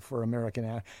citadel for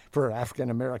African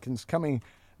Americans coming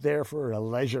there for a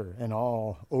leisure and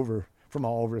from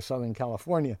all over Southern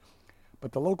California.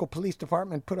 But the local police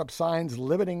department put up signs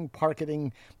limiting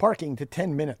parking to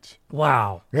 10 minutes.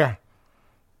 Wow. Yeah.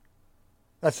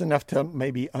 That's enough to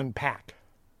maybe unpack.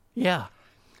 Yeah.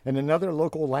 And another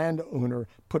local landowner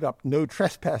put up no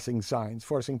trespassing signs,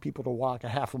 forcing people to walk a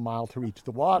half a mile to reach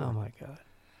the water. Oh, my God.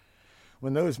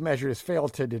 When those measures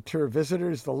failed to deter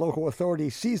visitors, the local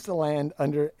authorities seized the land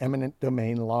under eminent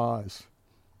domain laws.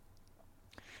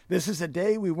 "This is a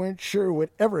day we weren't sure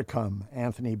would ever come,"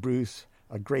 Anthony Bruce,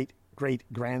 a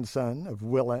great-great-grandson of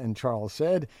Willa and Charles,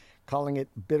 said, calling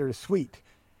it bittersweet.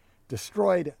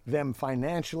 Destroyed them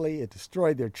financially. It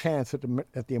destroyed their chance at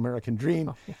the American dream.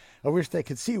 Oh, yeah. "I wish they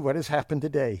could see what has happened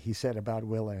today," he said about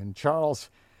Willa and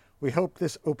Charles. "We hope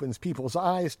this opens people's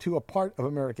eyes to a part of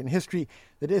American history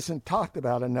that isn't talked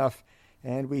about enough,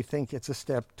 and we think it's a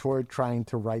step toward trying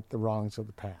to right the wrongs of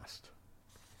the past."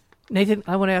 Nathan,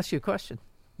 I want to ask you a question.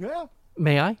 Yeah.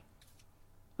 May I?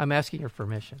 I'm asking your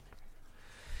permission.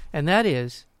 And that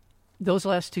is, those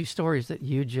last 2 stories that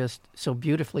you just so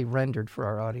beautifully rendered for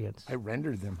our audience. I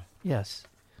rendered them. Yes.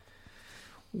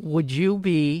 Would you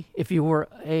be, if you were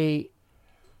a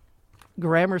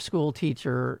grammar school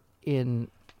teacher in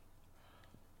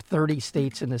 30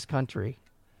 states in this country,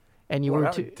 and you were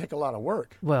that to would take a lot of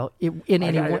work. Well, in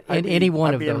any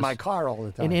one of those, in my car all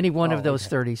the time. In any one of those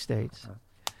 30 states,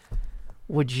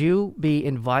 would you be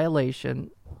in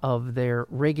violation of their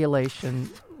regulation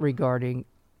regarding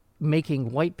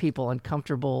making white people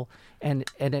uncomfortable and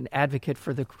an advocate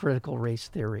for the critical race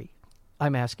theory?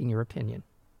 I'm asking your opinion.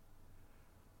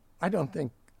 I don't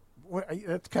think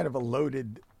that's kind of a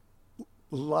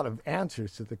lot of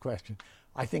answers to the question.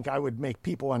 I think I would make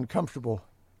people uncomfortable,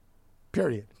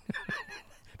 period.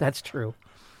 That's true.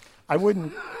 I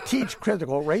wouldn't teach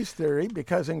critical race theory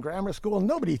because in grammar school,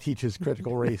 nobody teaches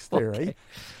critical race theory.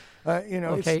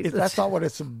 Okay. That's not what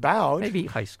it's about. Maybe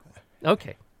high school.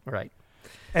 Okay, right.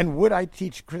 And would I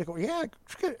teach critical? Yeah,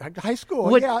 high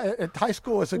school. High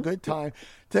school is a good time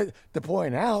to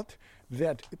point out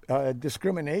that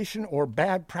discrimination or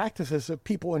bad practices of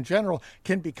people in general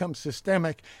can become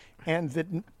systemic, and that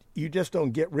you just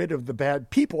don't get rid of the bad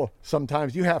people.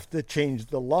 Sometimes you have to change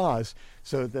the laws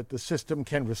so that the system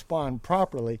can respond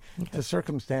properly to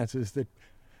circumstances that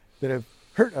have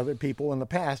hurt other people in the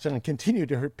past and continue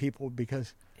to hurt people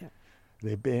because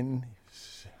they've been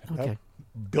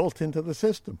built into the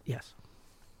system. Yes.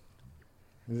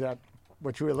 Is that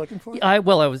what you were looking for?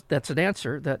 That's an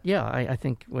answer. I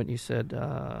think what you said.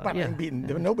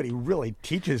 Nobody really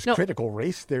teaches critical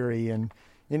race theory in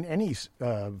in any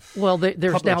Well,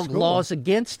 there's public now school. laws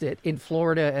against it in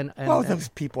Florida and Well, those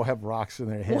people have rocks in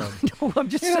their head. no, I'm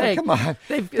just You know, saying. come on.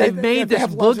 They've They made this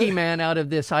have laws boogeyman out of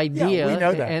this idea, we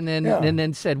know that. and then Yeah. and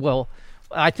then said, well,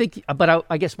 I think, but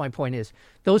I guess my point is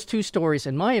those two stories,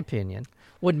 in my opinion,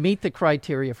 would meet the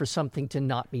criteria for something to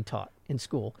not be taught in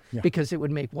school because it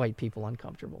would make white people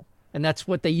uncomfortable, and that's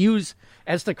what they use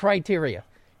as the criteria.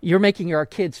 You're making our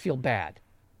kids feel bad.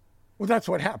 Well, that's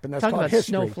what happened. That's Talking called about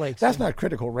history. snowflakes That's and- not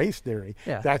critical race theory.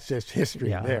 Yeah. That's just history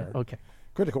there. Okay.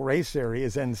 Critical race theory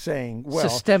is then saying, well,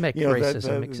 Systemic you know, racism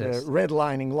the exists.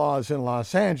 redlining laws in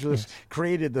Los Angeles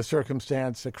created the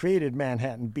circumstance that created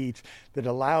Manhattan Beach that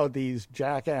allowed these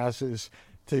jackasses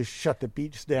to shut the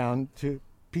beach down to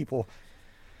people,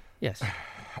 Yes.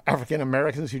 African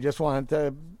Americans who just wanted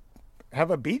to have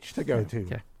a beach to go to.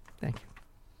 Okay. Thank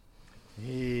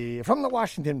you. From the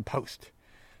Washington Post,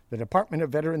 the Department of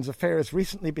Veterans Affairs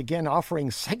recently began offering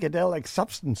psychedelic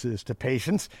substances to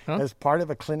patients as part of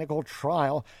a clinical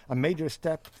trial, a major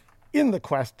step in the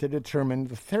quest to determine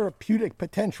the therapeutic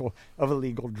potential of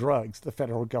illegal drugs the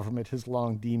federal government has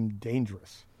long deemed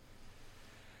dangerous.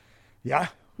 Yeah.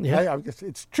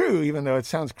 It's true, even though it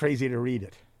sounds crazy to read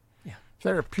it. Yeah.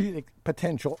 Therapeutic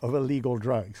potential of illegal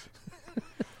drugs.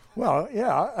 Well,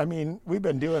 yeah, I mean, we've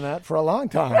been doing that for a long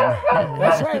time.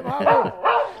 That's right, Mama.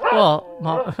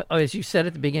 Well, as you said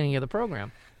at the beginning of the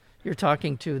program, you're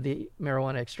talking to the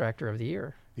marijuana extractor of the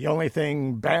year. The only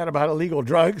thing bad about illegal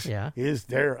drugs Yeah. is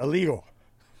they're illegal.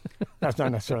 That's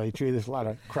not necessarily true. There's a lot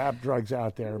of crap drugs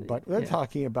out there, but we're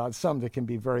talking about some that can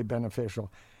be very beneficial.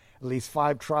 At least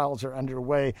 5 trials are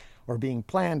underway or being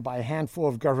planned by a handful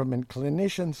of government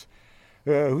clinicians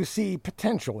who see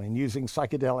potential in using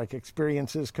psychedelic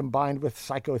experiences combined with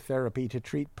psychotherapy to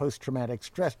treat post-traumatic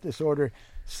stress disorder,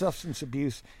 substance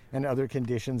abuse, and other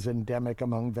conditions endemic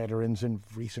among veterans in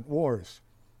recent wars.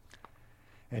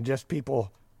 And just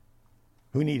people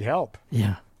who need help.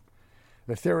 Yeah.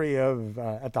 The theory of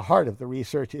at the heart of the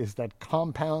research is that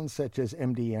compounds such as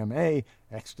MDMA,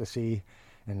 ecstasy,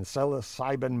 and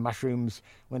psilocybin mushrooms,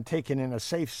 when taken in a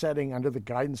safe setting under the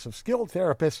guidance of skilled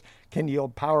therapists, can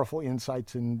yield powerful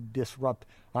insights and disrupt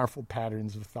harmful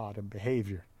patterns of thought and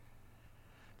behavior.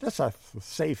 That's a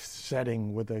safe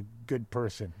setting with a good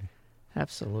person.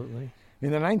 Absolutely.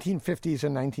 In the 1950s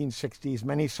and 1960s,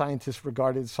 many scientists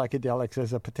regarded psychedelics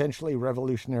as a potentially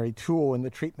revolutionary tool in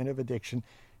the treatment of addiction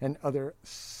and other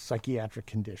psychiatric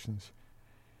conditions.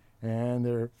 And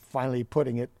they're finally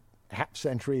putting it half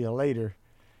century later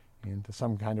into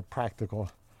some kind of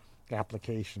practical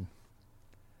application.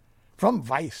 From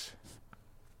Vice,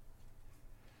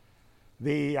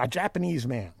 a Japanese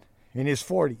man in his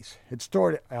 40s had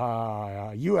stored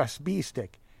a USB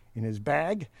stick in his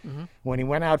bag when he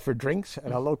went out for drinks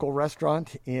at a local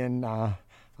restaurant in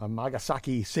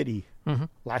Nagasaki City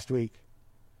last week.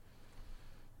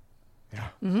 Yeah.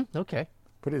 Okay.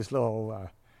 Put his little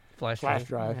flash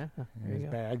drive Yeah. in his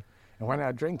bag and went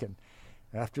out drinking.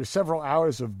 After several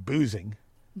hours of boozing,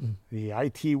 the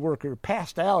IT worker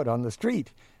passed out on the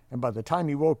street, and by the time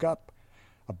he woke up,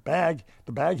 the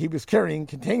bag he was carrying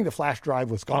containing the flash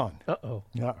drive was gone. Uh-oh.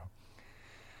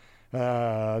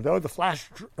 Though the flash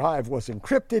drive was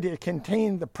encrypted, it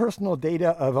contained the personal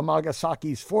data of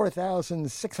Amagasaki's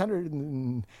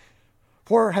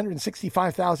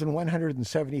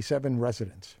 465,177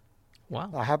 residents. Wow.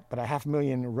 But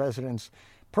 500,000 residents'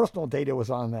 personal data was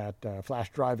on that flash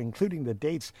drive, including the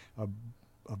dates of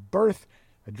birth,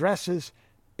 addresses,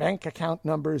 bank account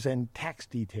numbers, and tax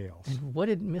details. And what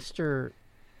did Mr.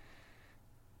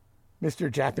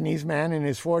 Japanese man in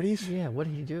his 40s? Yeah, what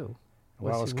did he do?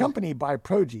 Well, his company,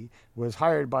 Biprogi, was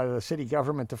hired by the city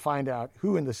government to find out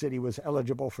who in the city was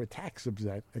eligible for tax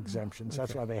exemptions.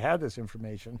 That's why they had this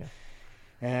information. Okay.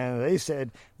 And they said,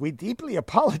 we deeply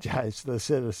apologize to the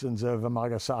citizens of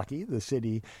Amagasaki, the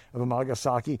city of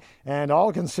Amagasaki, and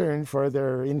all concerned for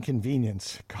their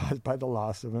inconvenience caused by the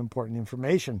loss of important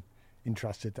information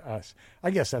entrusted to us. I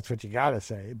guess that's what you got to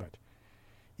say, but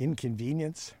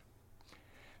inconvenience?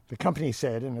 The company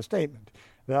said in a statement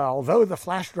that although the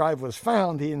flash drive was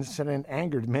found, the incident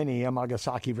angered many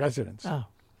Amagasaki residents. Oh,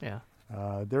 yeah.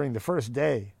 During the first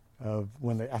day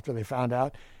after they found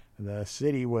out, the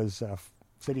city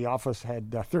office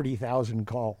had 30,000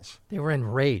 calls. They were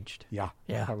enraged. Yeah,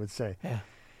 I would say. Yeah.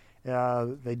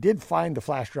 They did find the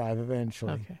flash drive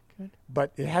eventually. Okay, good.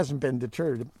 But it hasn't been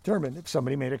determined if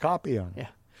somebody made a copy on it. Yeah.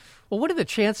 Well, what are the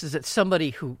chances that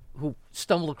somebody who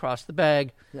stumbled across the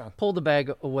bag, pulled the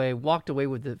bag away, walked away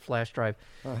with the flash drive,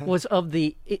 was of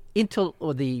the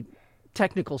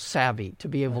technical savvy to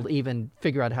be able to even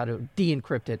figure out how to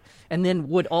de-encrypt it, and then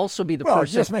would also be the well,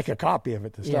 person. just make a copy of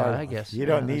it to start. I guess you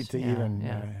don't need to even.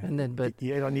 and then, but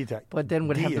you don't need to. But then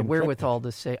would have the de-encrypt wherewithal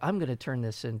to say, "I'm going to turn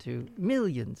this into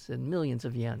millions and millions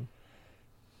of yen."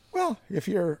 Well, if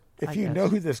you guess. know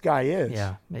who this guy is,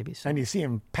 Yeah, maybe so. and you see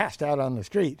him passed out on the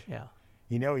street, Yeah.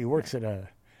 you know he works at a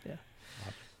Yeah.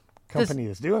 company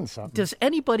that's doing something. Does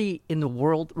anybody in the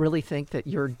world really think that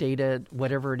your data,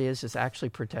 whatever it is actually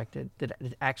protected? That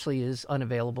it actually is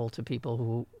unavailable to people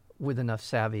who, with enough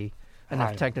savvy,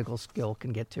 enough technical skill,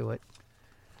 can get to it?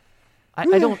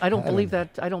 I don't believe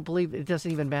that. I don't believe it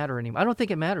doesn't even matter anymore. I don't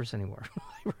think it matters anymore.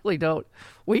 I really don't.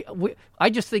 I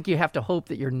just think you have to hope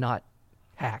that you're not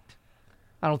hacked.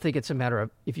 I don't think it's a matter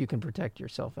of if you can protect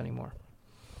yourself anymore.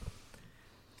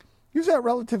 Who's that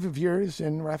relative of yours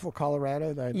in Raffle,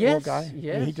 Colorado? That old guy?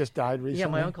 Yes. He just died recently? Yeah,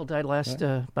 my uncle died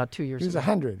about 2 years He was ago.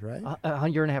 100, right? A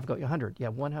year and a half ago. 100. Yeah,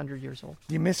 100 years old.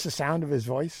 Do you miss the sound of his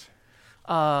voice?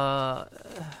 Oh,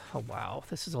 wow.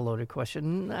 This is a loaded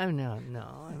question.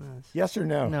 No. Yes or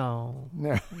no? No.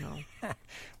 No.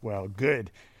 Well, good.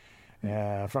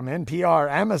 From NPR,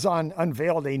 Amazon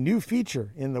unveiled a new feature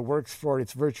in the works for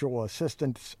its virtual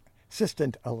assistant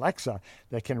Alexa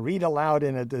that can read aloud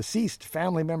in a deceased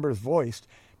family member's voice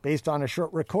based on a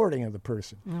short recording of the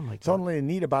person. Oh my God. It's only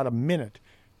need about a minute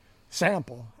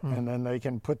sample, and then they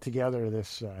can put together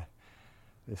this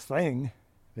thing.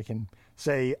 They can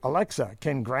say, "Alexa,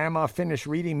 can Grandma finish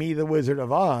reading me The Wizard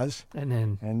of Oz?" And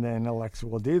then, Alexa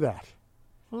will do that.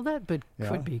 well, that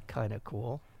could be kind of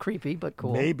cool. Creepy, but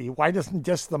cool. Maybe. Why doesn't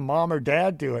just the mom or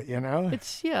dad do it, you know?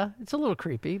 It's a little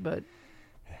creepy, but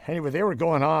Anyway, they were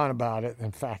going on about it.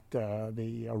 In fact,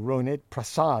 Ronit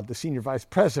Prasad, the senior vice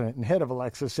president and head of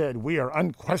Alexa, said, "We are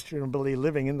unquestionably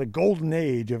living in the golden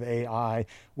age of AI,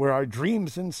 where our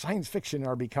dreams and science fiction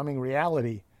are becoming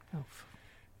reality." Oh.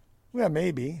 Well,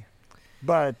 maybe.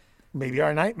 But maybe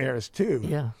our nightmares, too.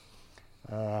 Yeah.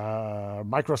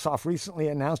 Microsoft recently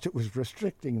announced it was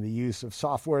restricting the use of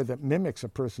software that mimics a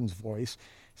person's voice,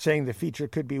 saying the feature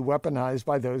could be weaponized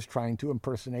by those trying to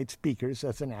impersonate speakers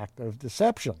as an act of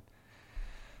deception.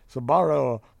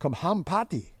 Sabaro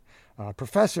Komhampati, a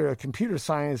professor of computer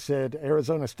science at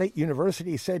Arizona State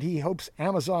University, said he hopes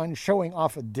Amazon showing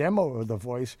off a demo of the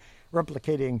voice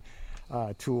replicating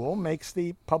tool makes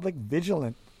the public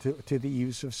vigilant to the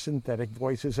use of synthetic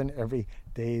voices in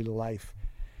everyday life.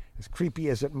 As creepy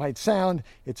as it might sound,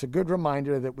 it's a good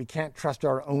reminder that we can't trust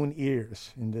our own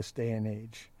ears in this day and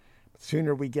age. The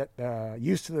sooner we get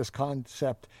used to this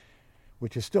concept,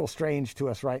 which is still strange to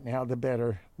us right now, the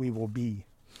better we will be.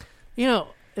 You know,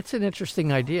 it's an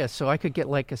interesting idea. So I could get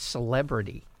like a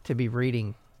celebrity to be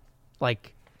reading,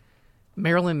 like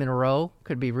Marilyn Monroe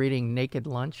could be reading Naked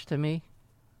Lunch to me.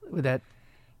 Would that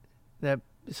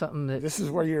something that... This is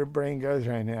where your brain goes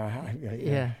right now.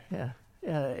 Yeah.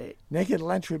 Naked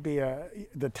Lunch would be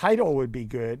the title would be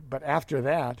good, but after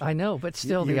that... I know, but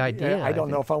still the idea. I don't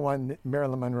know if I want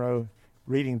Marilyn Monroe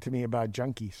reading to me about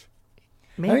junkies.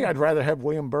 Maybe. I think I'd rather have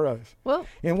William Burroughs. Well,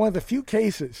 in one of the few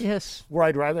cases where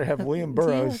I'd rather have William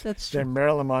Burroughs than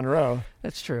Marilyn Monroe.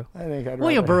 That's true. I think I'd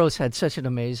William Burroughs had such an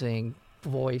amazing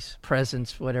voice,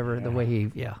 presence, whatever, the way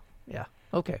he... Yeah.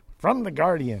 Okay. From The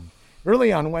Guardian.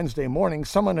 Early on Wednesday morning,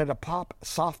 someone at a pop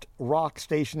soft rock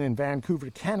station in Vancouver,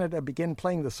 Canada, began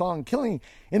playing the song Killing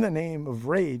in the Name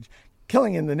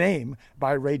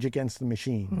by Rage Against the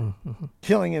Machine. Mm-hmm.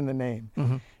 Killing in the Name.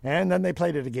 Mm-hmm. And then they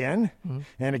played it again,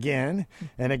 and again,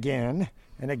 and again,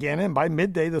 and again. And by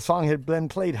midday, the song had been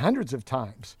played hundreds of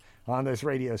times on this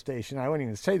radio station. I won't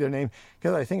even say their name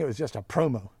because I think it was just a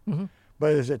promo. Mm-hmm.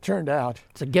 But as it turned out...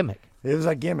 It's a gimmick. It was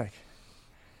a gimmick.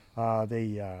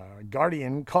 The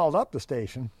Guardian called up the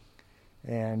station,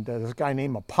 and this guy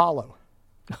named Apollo,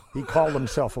 he called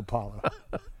himself Apollo.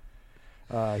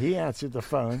 He answered the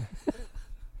phone,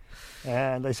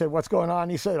 and they said, "What's going on?"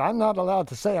 He said, "I'm not allowed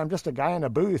to say. I'm just a guy in a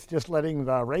booth just letting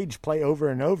the Rage play over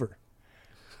and over."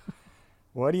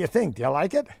 "What do you think? Do you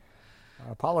like it?"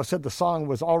 Apollo said the song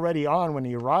was already on when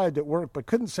he arrived at work, but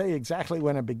couldn't say exactly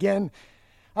when it began.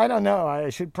 "I don't know. I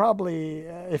should probably,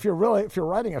 if you're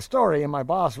writing a story and my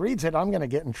boss reads it, I'm going to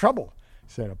get in trouble,"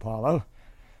 said Apollo.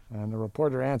 And the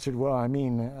reporter answered, "Well, I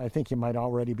mean, I think you might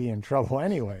already be in trouble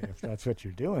anyway, if that's what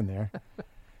you're doing there."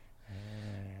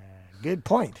 "Good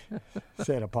point,"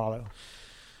 said Apollo.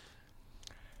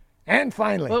 And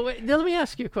finally... Well, wait, let me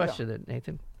ask you a question then,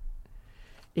 Nathan.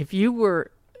 If you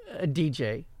were a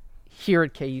DJ here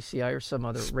at KUCI or some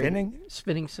other...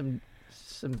 Spinning some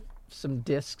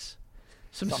discs...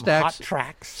 Some hot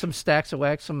tracks. Some stacks of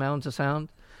wax, some mounds of sound.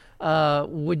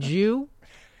 Would you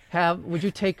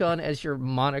take on as your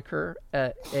moniker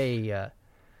a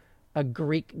a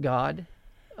Greek god?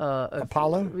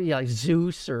 Apollo? Yeah, like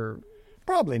Zeus or...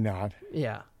 Probably not.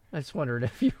 Yeah. I just wondered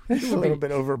if you... It's a little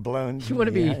bit overblown. You want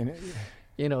to be,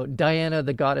 Diana,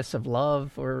 the goddess of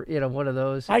love, or, one of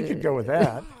those. I could go with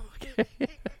that. Okay.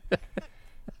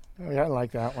 Oh, yeah, I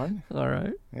like that one. All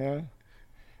right. Yeah.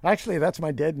 Actually, that's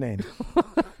my dead name.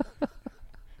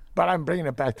 But I'm bringing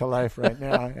it back to life right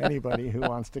now. Anybody who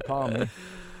wants to call me.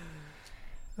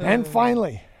 And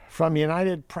finally, from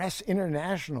United Press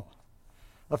International,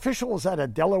 officials at a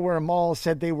Delaware mall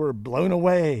said they were blown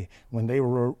away when they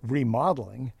were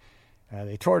remodeling.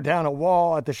 They tore down a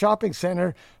wall at the shopping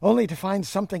center only to find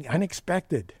something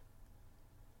unexpected.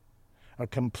 A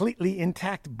completely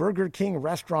intact Burger King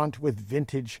restaurant with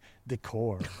vintage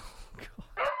decor.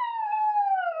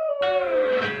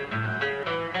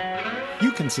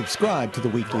 You can subscribe to the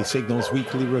Weekly Signals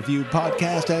Weekly Review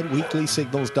podcast at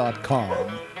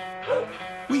weeklysignals.com.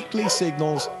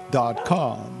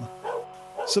 weeklysignals.com.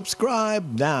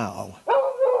 Subscribe now.